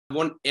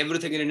won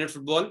everything in Indian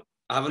football.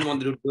 I haven't won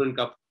the Durand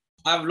Cup.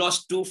 I've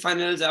lost 2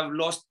 finals. I've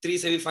lost 3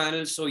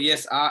 semi-finals. So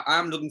yes,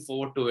 I'm looking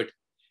forward to it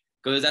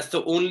because that's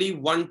the only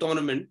one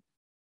tournament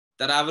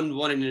that I haven't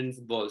won in Indian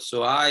football.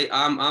 So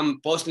I'm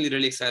personally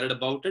really excited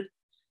about it.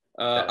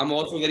 I'm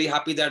also very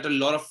happy that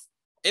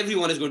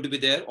everyone is going to be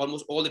there.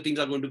 Almost all the teams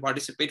are going to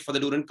participate for the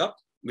Durand Cup,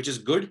 which is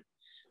good.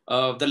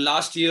 The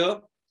last year,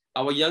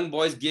 our young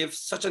boys gave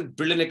such a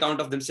brilliant account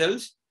of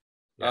themselves.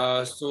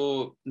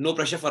 So no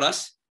pressure for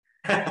us.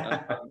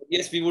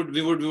 Yes, we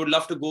would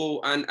love to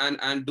go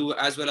and do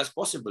as well as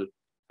possible.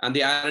 And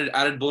the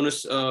added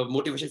bonus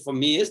motivation for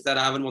me is that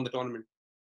I haven't won the tournament.